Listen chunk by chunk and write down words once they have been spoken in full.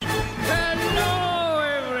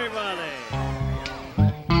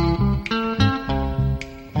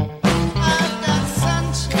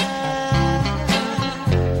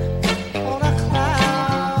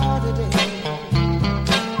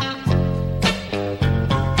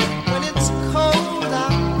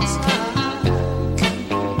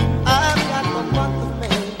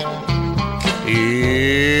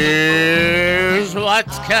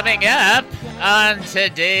What's coming up on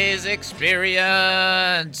today's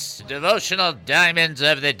experience? Devotional Diamonds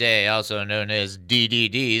of the Day, also known as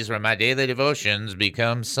DDDs, where my daily devotions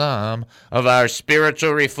become some of our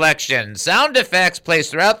spiritual reflections. Sound effects placed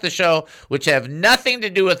throughout the show which have nothing to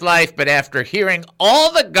do with life, but after hearing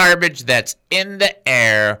all the garbage that's in the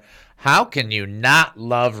air, how can you not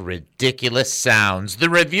love ridiculous sounds? The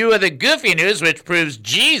review of the Goofy News, which proves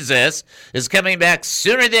Jesus is coming back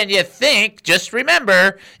sooner than you think. Just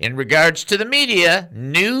remember, in regards to the media,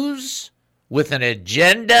 news with an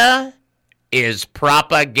agenda is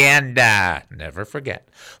propaganda. Never forget.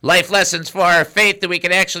 Life lessons for our faith that we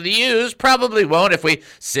can actually use. Probably won't if we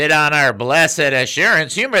sit on our blessed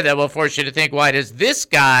assurance. Humor that will force you to think, why does this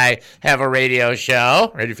guy have a radio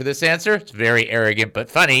show? Ready for this answer? It's very arrogant but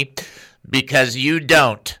funny. Because you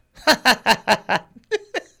don't.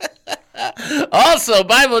 Also,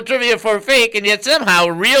 Bible trivia for fake and yet somehow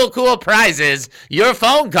real cool prizes, your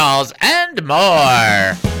phone calls, and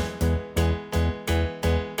more.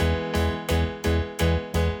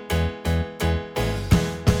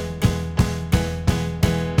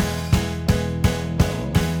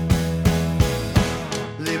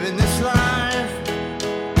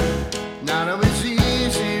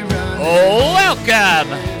 Welcome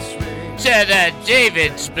to the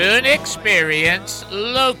David Spoon Experience,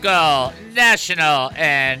 local, national,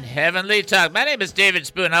 and heavenly talk. My name is David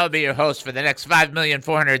Spoon. I will be your host for the next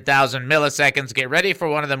 5,400,000 milliseconds. Get ready for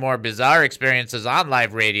one of the more bizarre experiences on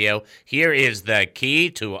live radio. Here is the key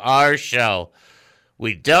to our show.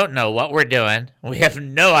 We don't know what we're doing. We have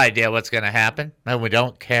no idea what's going to happen, and we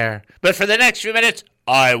don't care. But for the next few minutes,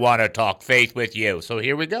 I want to talk faith with you. So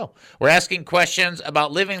here we go. We're asking questions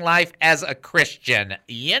about living life as a Christian.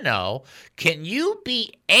 You know, can you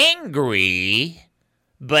be angry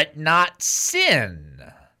but not sin?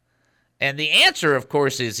 And the answer, of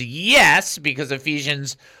course, is yes, because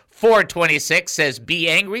Ephesians 4:26 says, be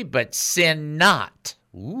angry but sin not.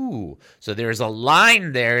 Ooh, so there's a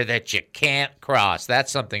line there that you can't cross.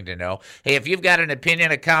 That's something to know. Hey, if you've got an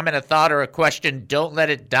opinion, a comment, a thought, or a question, don't let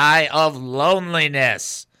it die of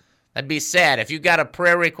loneliness. That'd be sad. If you've got a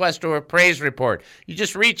prayer request or a praise report, you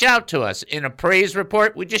just reach out to us. In a praise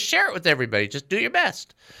report, we just share it with everybody. Just do your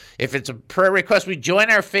best. If it's a prayer request, we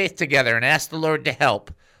join our faith together and ask the Lord to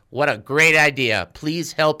help. What a great idea.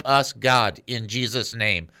 Please help us, God, in Jesus'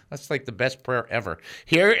 name. That's like the best prayer ever.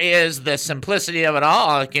 Here is the simplicity of it all.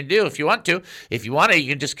 All you can do if you want to. If you want to,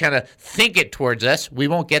 you can just kind of think it towards us. We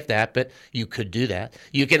won't get that, but you could do that.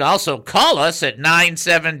 You can also call us at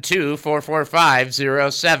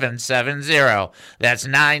 972-445-0770. That's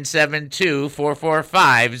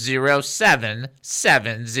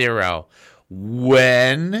 972-445-0770.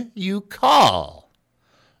 When you call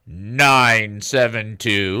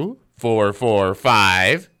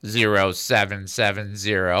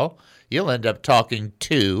 972-445-0770, you'll end up talking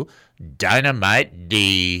to Dynamite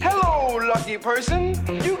D. Hello, lucky person.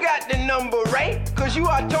 You got the number right, because you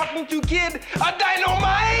are talking to Kid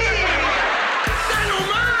Dynamite.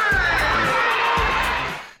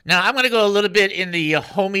 Dynamite! Now, I'm going to go a little bit in the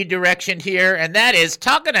homey direction here, and that is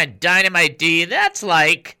talking to Dynamite D. That's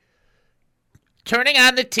like turning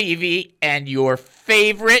on the TV and your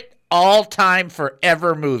favorite all-time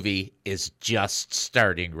forever movie is just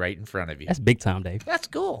starting right in front of you. That's big time, Dave. That's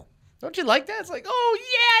cool. Don't you like that? It's like, oh,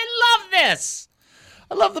 yeah, I love this.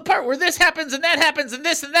 I love the part where this happens and that happens and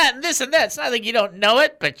this and that and this and that. It's not like you don't know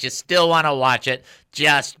it, but you still want to watch it.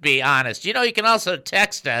 Just be honest. You know, you can also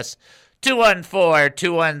text us,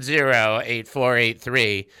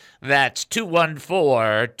 214-210-8483. That's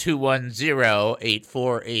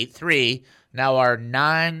 214-210-8483. Now our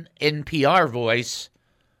non-NPR voice,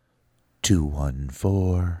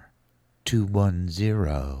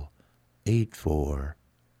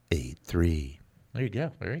 214-210-8483. There you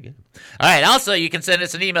go. Very good. All right. Also, you can send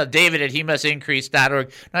us an email,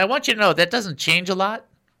 david@hemustincrease.org. Now, I want you to know that doesn't change a lot.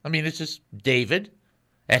 I mean, it's just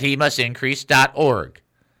david@hemustincrease.org.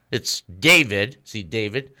 It's David. See,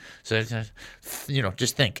 David. So, you know,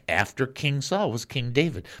 just think. After King Saul was King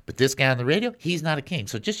David. But this guy on the radio, he's not a king.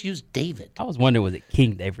 So just use David. I was wondering, was it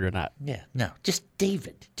King David or not? Yeah, no, just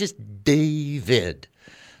David. Just David.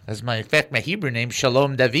 In fact, my Hebrew name,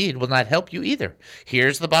 Shalom David, will not help you either.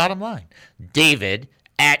 Here's the bottom line. David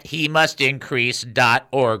at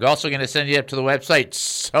hemustincrease.org. Also going to send you up to the website.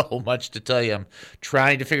 So much to tell you. I'm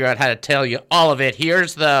trying to figure out how to tell you all of it.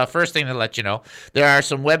 Here's the first thing to let you know. There are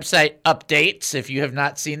some website updates. If you have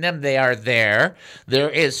not seen them, they are there.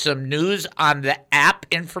 There is some news on the app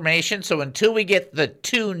information. So until we get the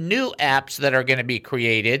 2 new apps that are going to be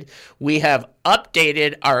created, we have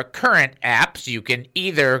updated our current apps. You can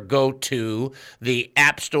either go to the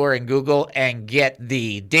App Store in Google and get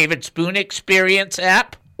the David Spoon Experience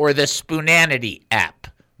app or the Spoonanity app.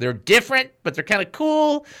 They're different, but they're kind of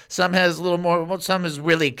cool. Some has a little more, some is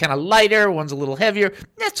really kind of lighter, one's a little heavier.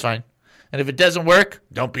 That's fine. And if it doesn't work,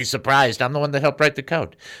 don't be surprised. I'm the one that helped write the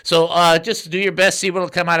code. So just do your best, see what will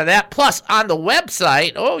come out of that. Plus, on the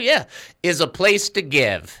website, is a place to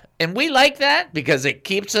give. And we like that because it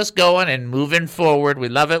keeps us going and moving forward. We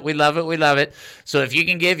love it. We love it. We love it. So if you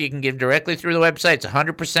can give directly through the website. It's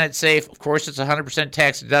 100% safe. Of course, it's 100%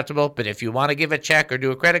 tax deductible. But if you want to give a check or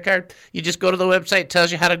do a credit card, you just go to the website. It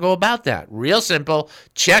tells you how to go about that. Real simple.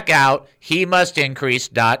 Check out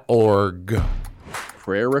hemustincrease.org.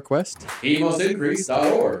 Prayer request?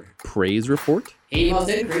 HeMustIncrease.org. Praise report?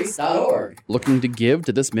 HeMustIncrease.org. Looking to give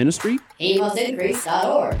to this ministry?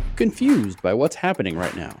 HeMustIncrease.org. Confused by what's happening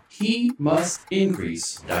right now?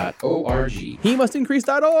 HeMustIncrease.org.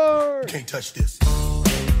 HeMustIncrease.org. Can't touch this.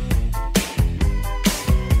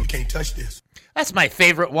 Can't touch this. That's my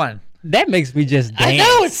favorite one. That makes me just dance. I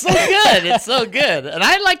know, it's so good. It's so good. And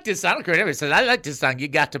I like this. I don't care what anybody says. I like this song. You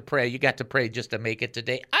got to pray. You got to pray just to make it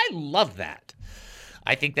today. I love that.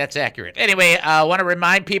 I think that's accurate. Anyway, I want to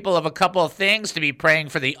remind people of a couple of things to be praying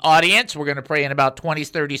for the audience. We're going to pray in about 20,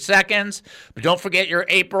 30 seconds. But don't forget your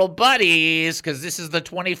April buddies, because this is the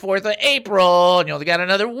 24th of April, and you only got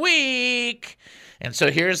another week. And so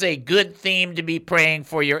here's a good theme to be praying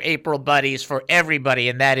for your April buddies for everybody,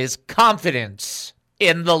 and that is confidence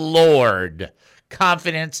in the Lord.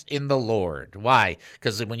 Confidence in the Lord. Why?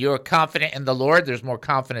 Because when you're confident in the Lord, there's more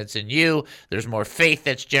confidence in you. There's more faith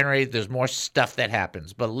that's generated. There's more stuff that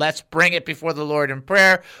happens. But let's bring it before the Lord in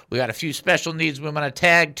prayer. We got a few special needs we want to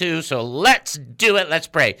tag to, so let's do it. Let's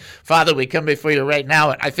pray. Father, we come before you right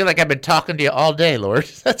now, and I feel like I've been talking to you all day, Lord.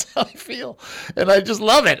 That's how I feel. And I just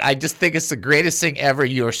love it. I just think it's the greatest thing ever.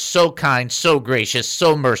 You're so kind, so gracious,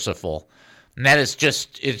 so merciful. And that is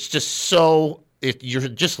just, you're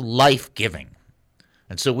just life-giving.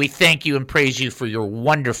 And so we thank you and praise you for your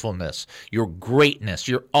wonderfulness, your greatness,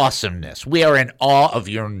 your awesomeness. We are in awe of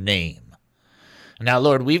your name. Now,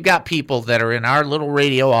 Lord, we've got people that are in our little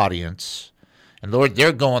radio audience, and Lord,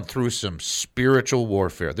 they're going through some spiritual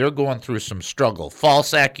warfare. They're going through some struggle,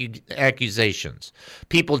 false accusations,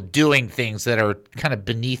 people doing things that are kind of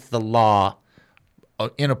beneath the law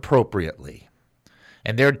inappropriately.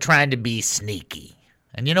 And they're trying to be sneaky.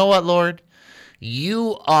 And you know what, Lord?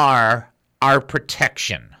 You are our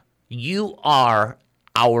protection. You are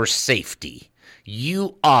our safety.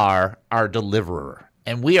 You are our deliverer.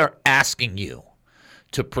 And we are asking you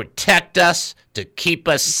to protect us, to keep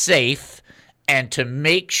us safe, and to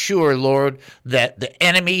make sure, Lord, that the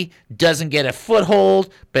enemy doesn't get a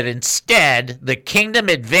foothold, but instead the kingdom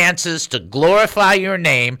advances to glorify your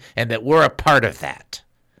name, and that we're a part of that.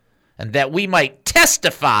 And that we might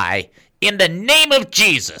testify in the name of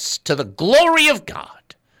Jesus to the glory of God,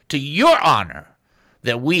 to your honor,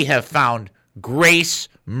 that we have found grace,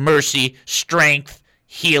 mercy, strength,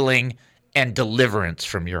 healing, and deliverance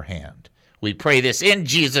from your hand. We pray this in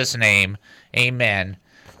Jesus' name. Amen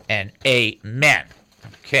and amen.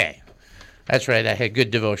 Okay. That's right. I had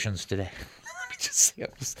good devotions today.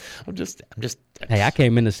 I'm just. Hey, I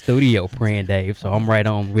came in the studio praying, Dave, so I'm right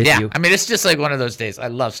on with you. I mean, it's just like one of those days. I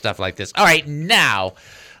love stuff like this. All right, now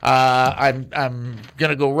I'm going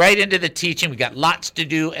to go right into the teaching. We got lots to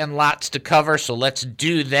do and lots to cover, so let's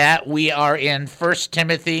do that. We are in 1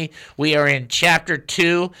 Timothy. We are in chapter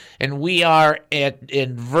 2, and we are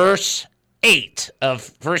in verse 8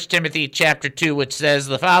 of 1 Timothy chapter 2, which says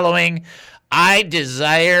the following: I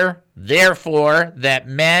desire, therefore, that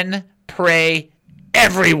men pray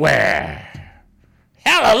everywhere.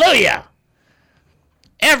 Hallelujah!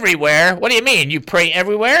 Everywhere? What do you mean? You pray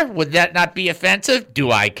everywhere? Would that not be offensive?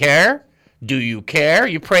 Do I care? Do you care?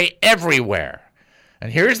 You pray everywhere.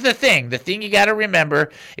 And here's the thing. The thing you got to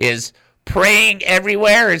remember is praying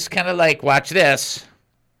everywhere is kind of like, watch this.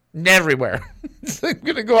 Everywhere. I'm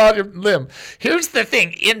going to go out on a limb. Here's the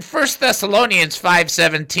thing. In 1 Thessalonians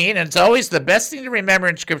 5:17, and it's always the best thing to remember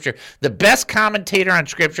in Scripture, the best commentator on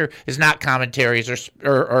Scripture is not commentaries or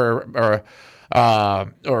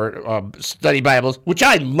study Bibles, which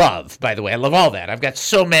I love, by the way. I love all that. I've got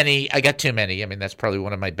so many. I got too many. I mean, that's probably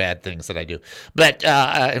one of my bad things that I do. But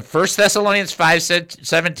in 1 Thessalonians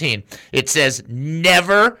 5:17, it says,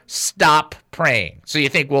 never stop praying. So you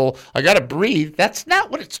think, well, I got to breathe. That's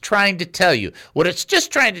not what it's trying to tell you. What it's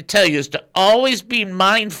just trying to tell you is to always be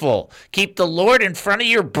mindful. Keep the Lord in front of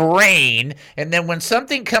your brain, and then when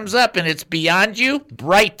something comes up and it's beyond you,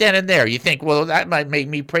 right then and there, you think, well, that might make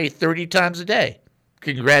me pray 30 times a day.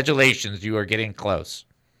 Congratulations, you are getting close.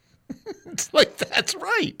 It's like, that's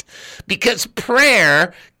right. Because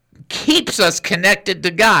prayer keeps us connected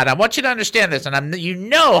to God. I want you to understand this, and you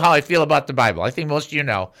know how I feel about the Bible. I think most of you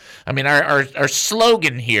know. I mean, our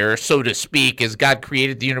slogan here, so to speak, is God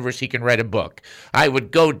created the universe, he can write a book. I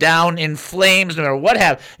would go down in flames no matter what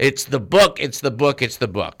have. It's the book, it's the book, it's the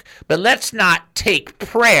book. But let's not take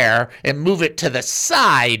prayer and move it to the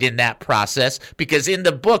side in that process, because in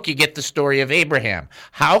the book you get the story of Abraham.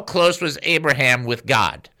 How close was Abraham with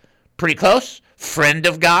God? Pretty close. Friend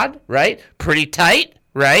of God, right? Pretty tight,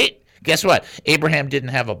 right? Guess what? Abraham didn't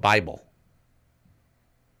have a Bible.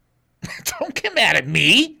 Don't get mad at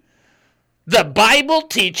me. The Bible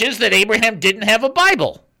teaches that Abraham didn't have a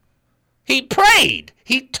Bible. He prayed.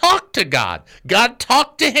 He talked to God. God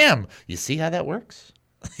talked to him. You see how that works?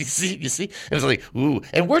 You see? It was like, ooh,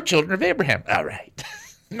 and we're children of Abraham. All right.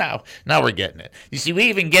 Now we're getting it. You see, we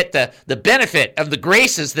even get the benefit of the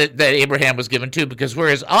graces that Abraham was given too, because we're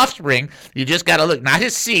his offspring. You just got to look, not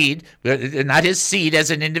his seed as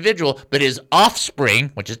an individual, but his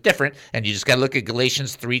offspring, which is different. And you just got to look at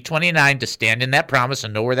Galatians 3:29 to stand in that promise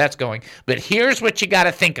and know where that's going. But here's what you got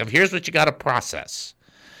to think of. Here's what you got to process.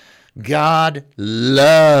 God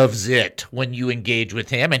loves it when you engage with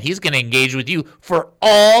him, and he's going to engage with you for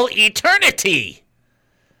all eternity.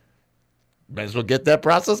 Might as well get that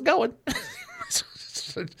process going.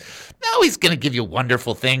 No, he's going to give you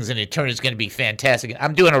wonderful things, and eternity is going to be fantastic.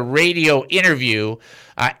 I'm doing a radio interview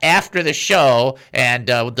after the show, and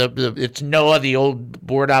it's Noah, the old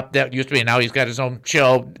board op that used to be, and now he's got his own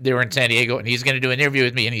show. They were in San Diego, and he's going to do an interview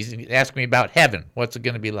with me, and he's asking me about heaven. What's it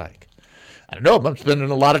going to be like? I don't know. I'm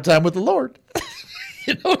spending a lot of time with the Lord.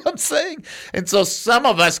 You know what I'm saying? And so some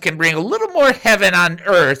of us can bring a little more heaven on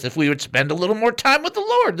earth if we would spend a little more time with the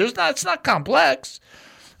Lord. It's not complex.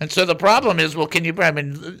 And so the problem is, well, can you pray? I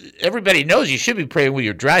mean, everybody knows you should be praying when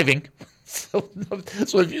you're driving. So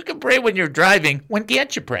if you can pray when you're driving, when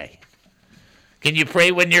can't you pray? Can you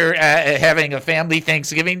pray when you're having a family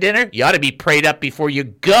Thanksgiving dinner? You ought to be prayed up before you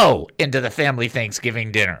go into the family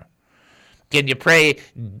Thanksgiving dinner. Can you pray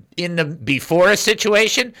before a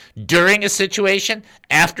situation, during a situation,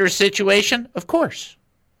 after a situation? Of course.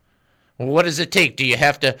 Well, what does it take? Do you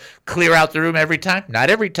have to clear out the room every time? Not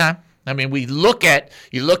every time. I mean, you look at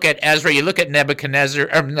Ezra, you look at Nebuchadnezzar,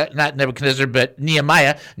 or not Nebuchadnezzar, but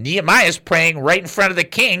Nehemiah. Nehemiah's praying right in front of the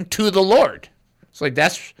king to the Lord. It's like,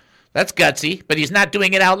 that's gutsy, but he's not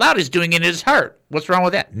doing it out loud. He's doing it in his heart. What's wrong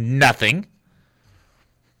with that? Nothing.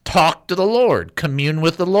 Talk to the Lord. Commune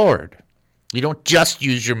with the Lord. You don't just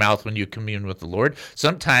use your mouth when you commune with the Lord.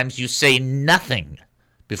 Sometimes you say nothing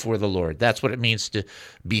before the Lord. That's what it means to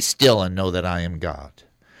be still and know that I am God.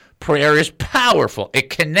 Prayer is powerful. It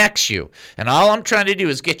connects you. And all I'm trying to do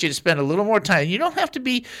is get you to spend a little more time. You don't have to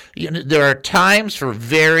be, there are times for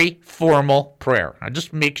very formal prayer. I'm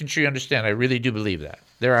just making sure you understand. I really do believe that.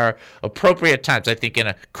 There are appropriate times. I think in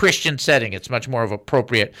a Christian setting, it's much more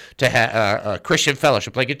appropriate to have a Christian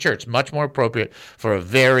fellowship, like a church, much more appropriate for a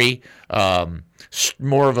very,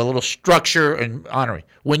 more of a little structure and honoring.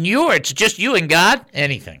 When it's just you and God,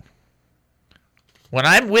 anything. When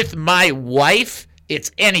I'm with my wife,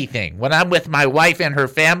 it's anything. When I'm with my wife and her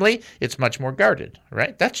family, it's much more guarded,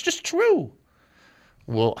 right? That's just true.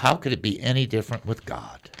 Well, how could it be any different with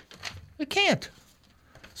God? It can't.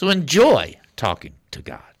 So enjoy talking to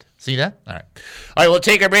God. See that? All right. All right, we'll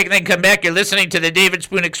take a break and then come back. You're listening to the David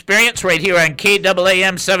Spoon Experience right here on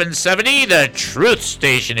KAAM 770, the Truth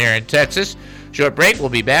Station here in Texas. Short break. We'll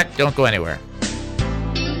be back. Don't go anywhere.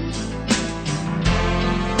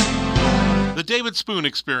 The David Spoon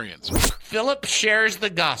Experience. Philip shares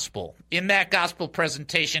the gospel. In that gospel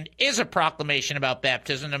presentation is a proclamation about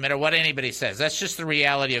baptism, no matter what anybody says. That's just the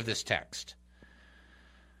reality of this text.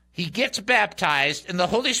 He gets baptized, and the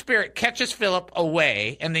Holy Spirit catches Philip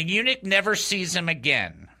away, and the eunuch never sees him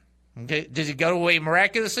again. Okay? Does he go away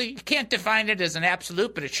miraculously? You can't define it as an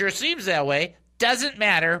absolute, but it sure seems that way. doesn't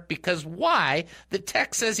matter because why? The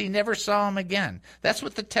text says he never saw him again. That's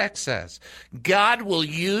what the text says. God will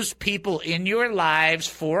use people in your lives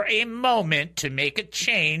for a moment to make a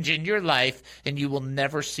change in your life, and you will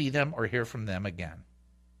never see them or hear from them again.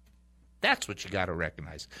 That's what you got to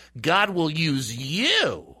recognize. God will use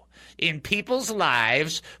you in people's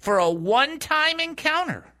lives for a one-time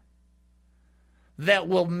encounter that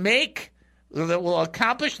will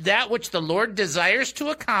accomplish that which the Lord desires to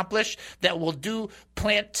accomplish, that will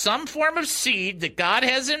plant some form of seed that God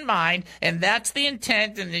has in mind, and that's the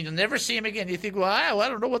intent, and you'll never see him again. You think, well, I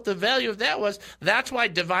don't know what the value of that was. That's why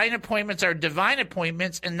divine appointments are divine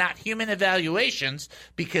appointments and not human evaluations,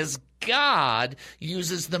 because God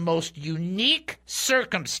uses the most unique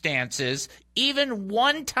circumstances, even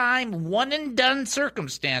one-time, one-and-done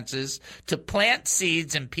circumstances, to plant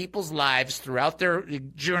seeds in people's lives throughout their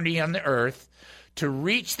journey on the earth, to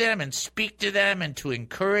reach them and speak to them and to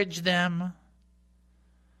encourage them.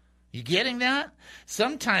 You getting that?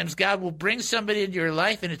 Sometimes God will bring somebody into your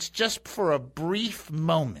life, and it's just for a brief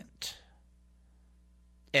moment.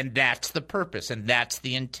 And that's the purpose, and that's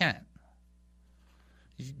the intent.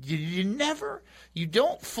 You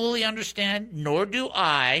don't fully understand, nor do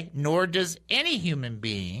I, nor does any human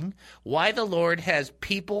being, why the Lord has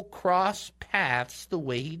people cross paths the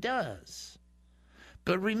way he does.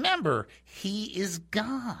 But remember, he is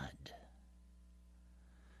God.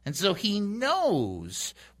 And so he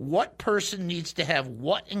knows what person needs to have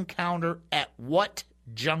what encounter at what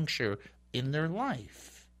juncture in their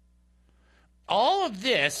life. All of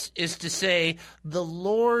this is to say the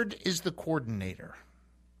Lord is the coordinator.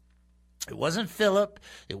 It wasn't Philip.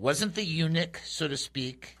 It wasn't the eunuch, so to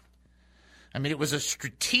speak. I mean, it was a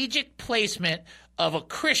strategic placement of a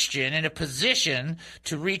Christian in a position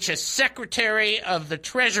to reach a secretary of the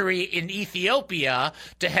treasury in Ethiopia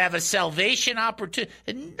to have a salvation opportunity.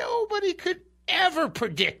 And nobody could ever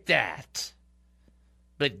predict that.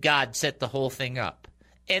 But God set the whole thing up.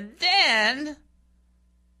 And then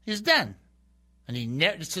he's done. And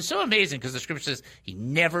it's so amazing because the scripture says he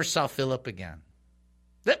never saw Philip again.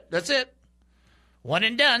 That's it. One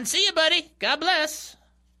and done. See you, buddy. God bless.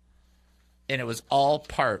 And it was all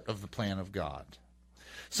part of the plan of God.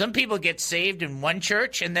 Some people get saved in one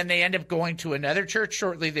church, and then they end up going to another church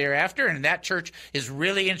shortly thereafter, and that church is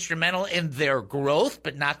really instrumental in their growth,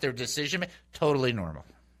 but not their decision. Totally normal.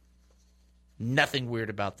 Nothing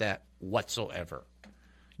weird about that whatsoever.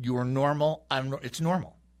 You're normal. It's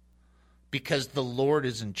normal. Because the Lord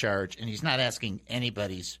is in charge, and he's not asking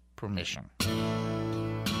anybody's permission.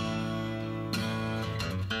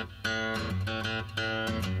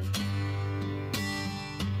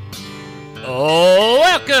 Oh,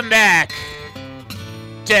 welcome back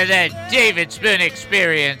to the David Spoon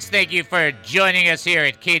Experience. Thank you for joining us here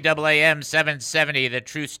at KAAM 770, the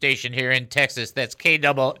truth station here in Texas. That's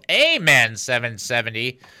KAAM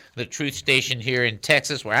 770, the truth station here in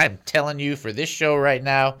Texas, where I'm telling you for this show right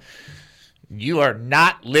now, you are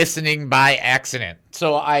not listening by accident.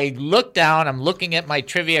 So I looked down, I'm looking at my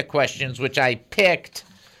trivia questions, which I picked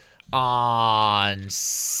on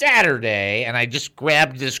Saturday, and I just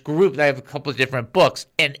grabbed this group. I have a couple of different books,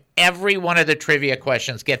 and every one of the trivia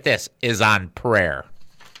questions, get this, is on prayer.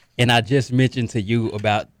 And I just mentioned to you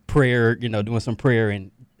about prayer, doing some prayer.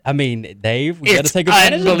 And I mean, Dave, we got to take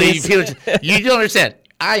advantage of this. You don't understand.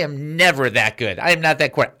 I am never that good. I am not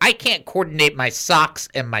that coordinated. I can't coordinate my socks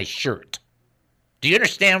and my shirt. Do you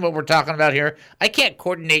understand what we're talking about here? I can't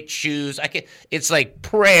coordinate shoes. It's like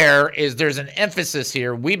prayer there's an emphasis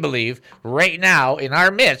here, we believe, right now in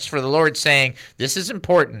our midst for the Lord saying, this is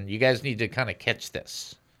important. You guys need to kind of catch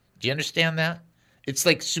this. Do you understand that? It's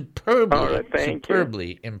like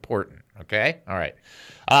superbly important. Okay? All right.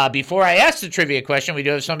 Before I ask the trivia question, we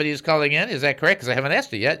do have somebody who's calling in. Is that correct? Because I haven't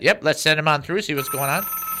asked it yet. Yep, let's send him on through, see what's going on.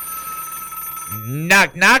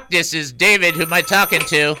 Knock, knock. This is David. Who am I talking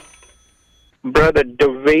to? Brother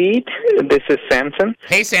David, this is Samson.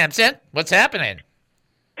 Hey, Samson. What's happening?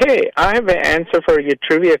 Hey, I have an answer for your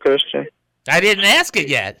trivia question. I didn't ask it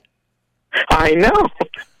yet. I know.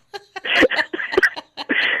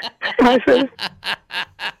 I said,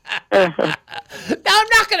 No, I'm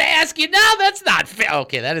not going to ask you now. That's not fair.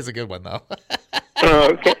 Okay, that is a good one, though.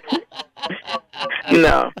 Okay.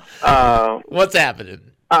 No. What's happening?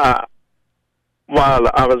 While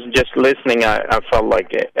I was just listening, I felt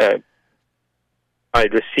like I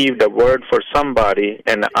received a word for somebody,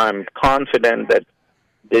 and I'm confident that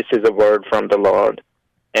this is a word from the Lord.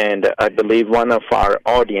 And I believe one of our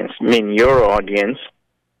audience, your audience,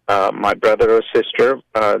 my brother or sister,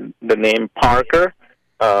 the name Parker,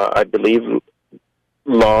 I believe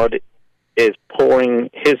Lord is pouring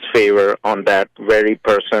his favor on that very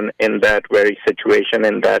person in that very situation,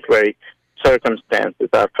 in that very circumstances.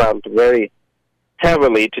 I felt very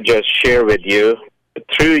heavily to just share with you,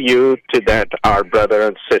 through you, to that our brother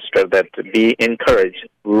and sister, that be encouraged.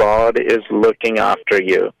 Lord is looking after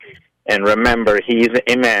you. And remember, He's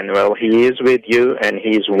Emmanuel. He is with you, and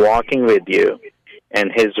He's walking with you.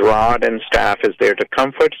 And His rod and staff is there to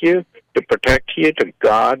comfort you, to protect you, to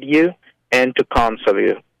guard you, and to counsel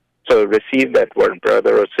you. So receive that word,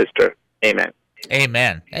 brother or sister. Amen.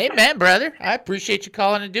 Amen. Amen, brother. I appreciate you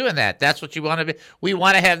calling and doing that. That's what you want to be. We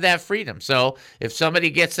want to have that freedom. So if somebody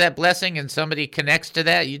gets that blessing and somebody connects to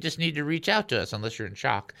that, you just need to reach out to us, unless you're in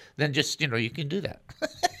shock. Then just, you can do that.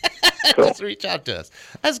 Cool. Just reach out to us.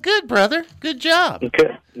 That's good, brother. Good job.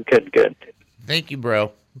 Good. Thank you,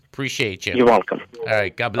 bro. Appreciate you. You're welcome. All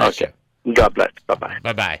right. God bless you. God bless. Bye-bye.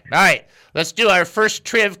 Bye-bye. All right. Let's do our first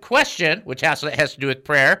triv question, which has to do with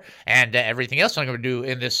prayer and everything else I'm going to do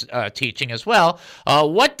in this teaching as well.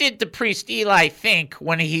 What did the priest Eli think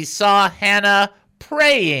when he saw Hannah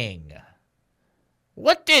praying?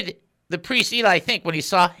 What did the priest Eli think when he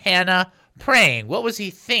saw Hannah praying? What was he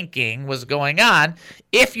thinking was going on?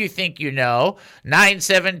 If you think you know,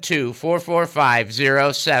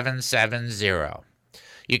 972-445-0770.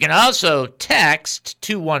 You can also text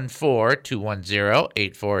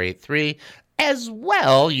 214-210-8483. As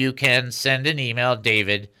well, you can send an email,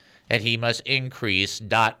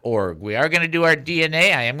 david@hemustincrease.org. We are going to do our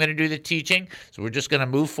DNA. I am going to do the teaching. So we're just going to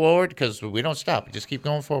move forward because we don't stop. We just keep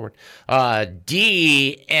going forward.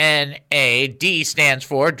 DNA. D stands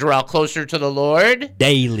for Draw Closer to the Lord.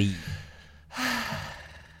 Daily.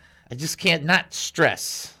 I just can't not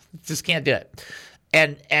stress. Just can't do it.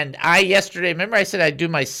 And I yesterday, remember I said I'd do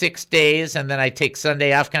my 6 days and then I take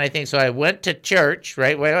Sunday off kind of thing. So I went to church,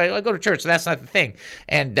 right? Well, I go to church, so that's not the thing.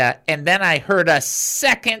 And then I heard a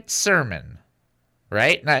second sermon,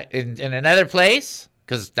 right? In another place,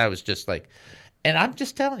 because I was just like, and I'm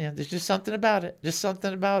just telling you, there's just something about it. Just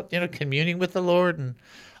something about, communing with the Lord. And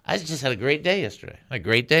I just had a great day yesterday. A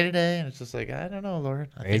great day today. And it's just like, I don't know, Lord.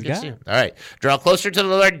 I think it's you. All right. Draw closer to the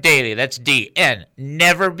Lord daily. That's D. N.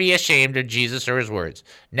 Never be ashamed of Jesus or his words.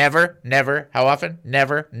 Never, never. How often?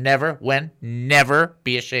 Never, never. When? Never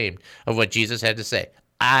be ashamed of what Jesus had to say.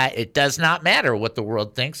 It does not matter what the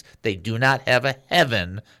world thinks. They do not have a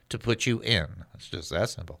heaven to put you in. It's just that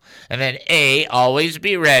simple. And then A, always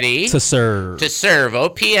be ready. To serve. To serve.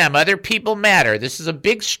 OPM, other people matter. This is a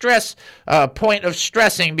big stress point of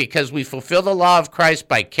stressing because we fulfill the law of Christ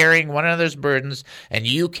by carrying one another's burdens, and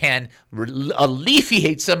you can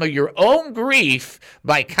alleviate some of your own grief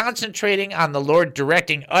by concentrating on the Lord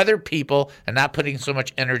directing other people and not putting so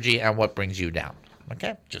much energy on what brings you down.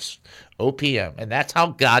 Okay? Just OPM. And that's how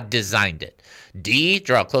God designed it. D,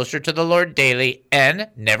 draw closer to the Lord daily. N,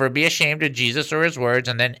 never be ashamed of Jesus or his words.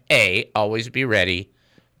 And then A, always be ready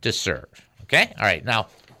to serve. Okay? All right. Now,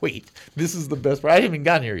 wait. This is the best part. I haven't even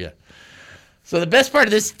gotten here yet. So the best part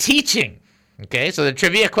of this teaching. Okay? So the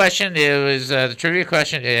trivia question is, I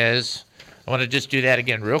want to just do that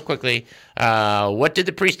again real quickly. What did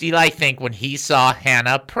the priest Eli think when he saw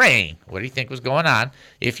Hannah praying? What do you think was going on?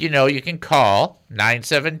 If you know, you can call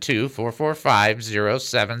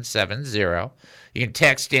 972-445-0770. You can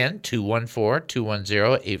text in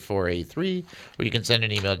 214-210-8483, or you can send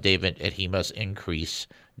an email to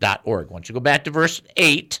david@hemustincrease.org. Once you go back to verse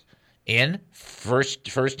 8 in 1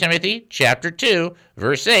 Timothy chapter 2,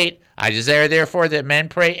 verse 8, I desire, therefore, that men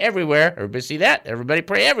pray everywhere. Everybody see that? Everybody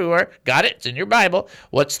pray everywhere. Got it? It's in your Bible.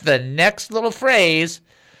 What's the next little phrase?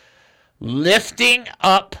 Lifting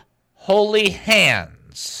up holy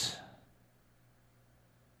hands.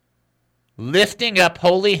 Lifting up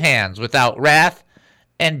holy hands without wrath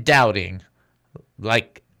and doubting,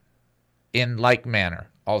 in like manner.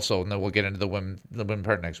 Also, and then we'll get into the women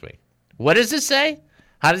part next week. What does it say?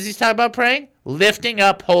 How does he talk about praying? Lifting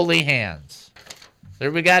up holy hands. There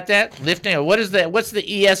we got that? Lifting up. What is that? What's the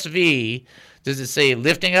ESV? Does it say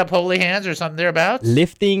lifting up holy hands or something thereabouts?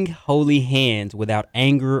 Lifting holy hands without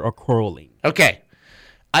anger or quarreling. Okay.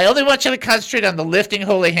 I only want you to concentrate on the lifting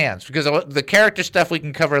holy hands because the character stuff we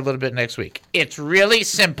can cover a little bit next week. It's really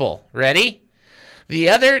simple. Ready? The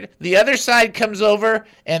other side comes over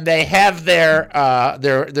and they have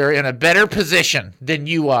they're in a better position than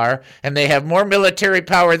you are, and they have more military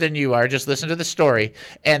power than you are. Just listen to the story.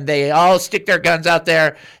 And they all stick their guns out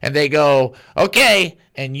there and they go, okay,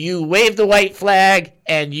 and you wave the white flag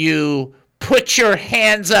and you put your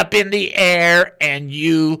hands up in the air and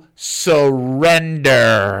you surrender.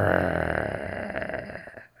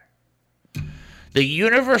 The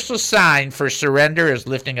universal sign for surrender is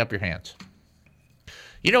lifting up your hands.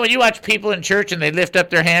 You know, when you watch people in church and they lift up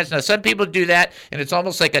their hands, now some people do that and it's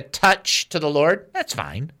almost like a touch to the Lord. That's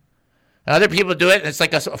fine. Other people do it and it's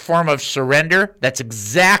like a form of surrender. That's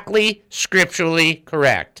exactly scripturally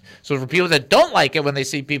correct. So for people that don't like it when they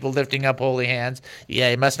see people lifting up holy hands,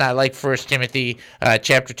 you must not like 1 Timothy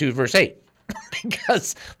chapter 2, verse 8.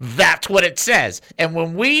 Because that's what it says. And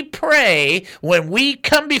when we pray, when we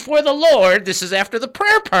come before the Lord, this is after the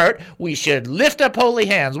prayer part, we should lift up holy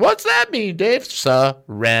hands. What's that mean, Dave?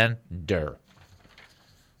 Surrender.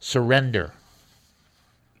 Surrender.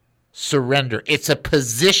 Surrender. It's a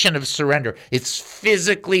position of surrender. It's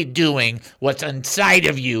physically doing what's inside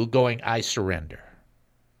of you going, I surrender.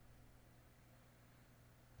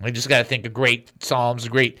 We just got to think of great psalms,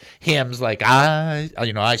 great hymns like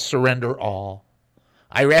I surrender all.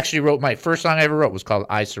 I actually wrote my first song I ever wrote was called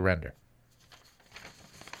I Surrender.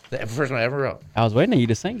 The first one I ever wrote. I was waiting on you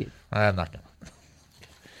to sing it. I'm not going to.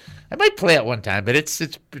 I might play it one time, but it's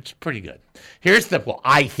pretty good.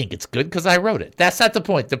 I think it's good because I wrote it. That's not the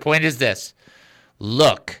point. The point is this.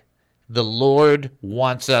 Look, the Lord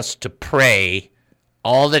wants us to pray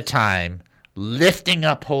all the time, lifting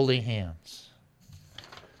up holy hands.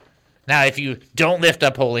 Now, if you don't lift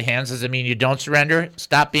up holy hands, does it mean you don't surrender?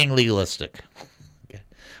 Stop being legalistic. Okay.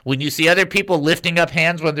 When you see other people lifting up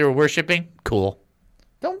hands when they're worshiping, cool.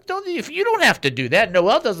 Don't. If you don't have to do that,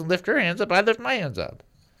 Noelle doesn't lift her hands up. I lift my hands up.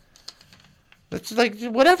 It's like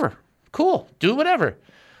whatever. Cool. Do whatever.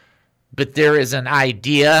 But there is an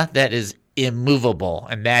idea that is immovable,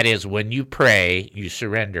 and that is when you pray, you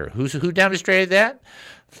surrender. Who demonstrated that?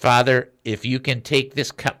 Father, if you can take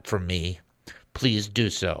this cup from me, please do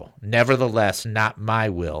so. Nevertheless, not my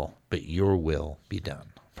will, but your will be done.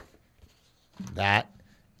 That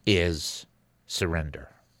is surrender.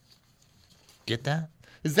 Get that?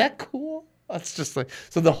 Is that cool? It's just like,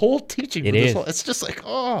 so the whole teaching, it's just like,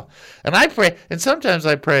 oh. And I pray, and sometimes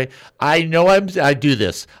I pray, I do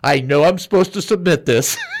this. I know I'm supposed to submit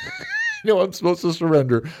this. I know I'm supposed to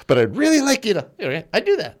surrender, but I'd really like you to, I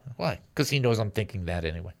do that. Why? Because he knows I'm thinking that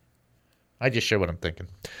anyway. I just share what I'm thinking.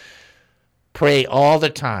 Pray all the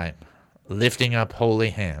time, lifting up holy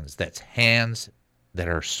hands. That's hands that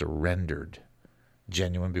are surrendered,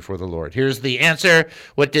 genuine before the Lord. Here's the answer.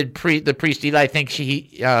 What did the priest Eli think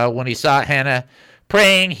when he saw Hannah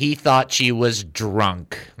praying? He thought she was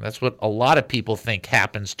drunk. That's what a lot of people think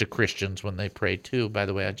happens to Christians when they pray too. By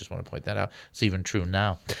the way, I just want to point that out. It's even true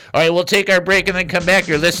now. All right, we'll take our break and then come back.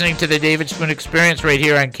 You're listening to the David Spoon Experience right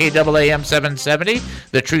here on KAAM 770,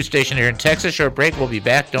 the true station here in Texas. Short break. We'll be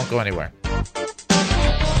back. Don't go anywhere.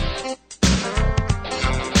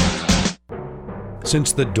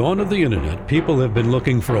 Since the dawn of the internet, people have been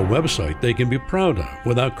looking for a website they can be proud of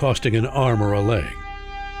without costing an arm or a leg.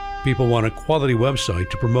 People want a quality website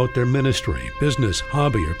to promote their ministry, business,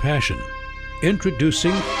 hobby, or passion.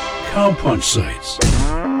 Introducing Cowpunch Sites.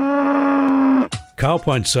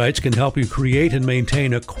 Cowpunch Sites can help you create and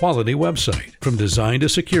maintain a quality website. From design to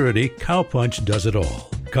security, Cowpunch does it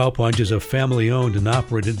all. Cowpunch is a family-owned and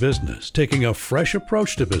operated business, taking a fresh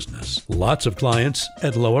approach to business. Lots of clients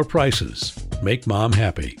at lower prices. Make mom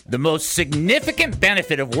happy. The most significant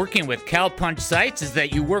benefit of working with Cowpunch Sites is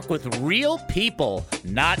that you work with real people,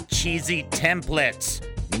 not cheesy templates.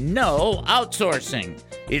 No outsourcing.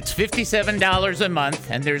 It's $57 a month,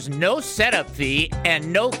 and there's no setup fee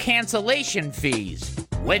and no cancellation fees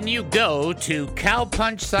when you go to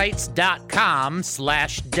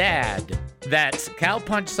cowpunchsites.com/dad. That's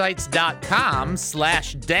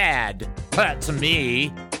cowpunchsites.com/dad. That's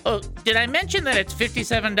me. Oh, did I mention that it's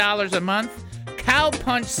 $57 a month?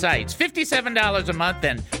 Cowpunch Sites, $57 a month,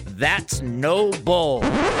 and that's no bull.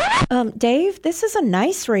 Dave, this is a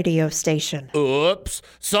nice radio station. Oops,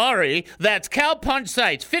 sorry. That's Cowpunch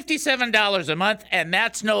Sites, $57 a month, and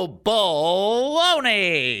that's no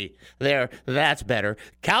baloney. There, that's better.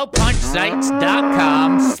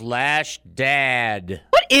 Cowpunchsites.com/dad.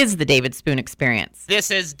 What is the David Spoon Experience? This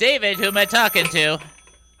is David. Who am I talking to?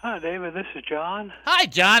 Hi, David. This is John. Hi,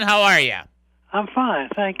 John. How are you? I'm fine,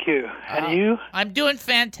 thank you. And you? I'm doing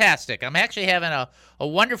fantastic. I'm actually having a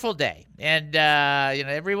wonderful day. And,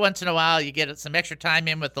 every once in a while you get some extra time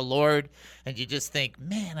in with the Lord, and you just think,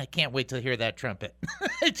 man, I can't wait to hear that trumpet.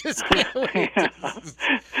 I just can't wait.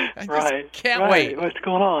 Can't wait. What's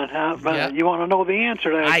going on? You want to know the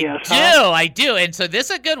answer to that, I guess. I do. And so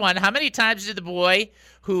this is a good one. How many times did the boy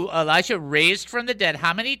who Elijah raised from the dead,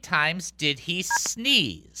 how many times did he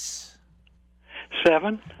sneeze?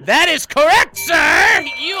 7. That is correct, sir.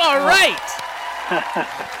 You are right.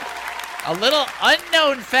 A little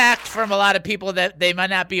unknown fact from a lot of people that they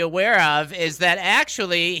might not be aware of is that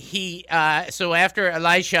actually so after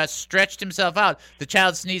Elisha stretched himself out, the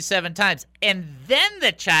child sneezed 7 times. And then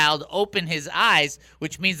the child opened his eyes,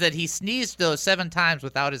 which means that he sneezed those 7 times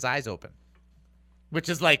without his eyes open. Which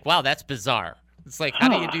is like, wow, that's bizarre. It's like, how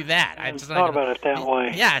do you do that? I just thought about it that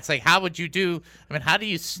way. Yeah, it's like, how would you do? I mean, how do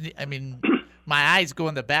you? My eyes go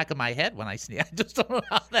in the back of my head when I sneeze. I just don't know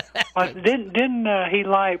how that happens. Didn't he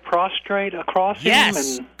lie prostrate across him?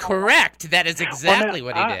 Yes, correct. That is exactly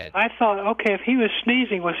what he did. I thought, okay, if he was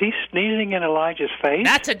he sneezing in Elijah's face?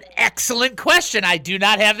 That's an excellent question. I do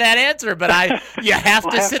not have that answer, but you have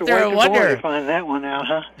to sit there and wonder. To find that one out,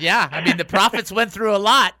 huh? Yeah, I mean, the prophets went through a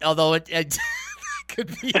lot, although it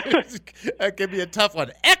could be a tough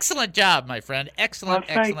one. Excellent job, my friend. Excellent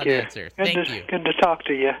answer. Thank you. Good to talk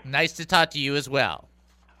to you. Nice to talk to you as well.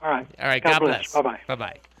 All right. God bless. Bye-bye.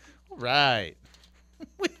 Bye-bye. All right.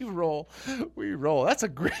 We roll. That's a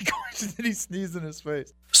great question that he sneezed in his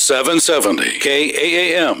face. 770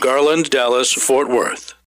 KAAM, Garland, Dallas, Fort Worth.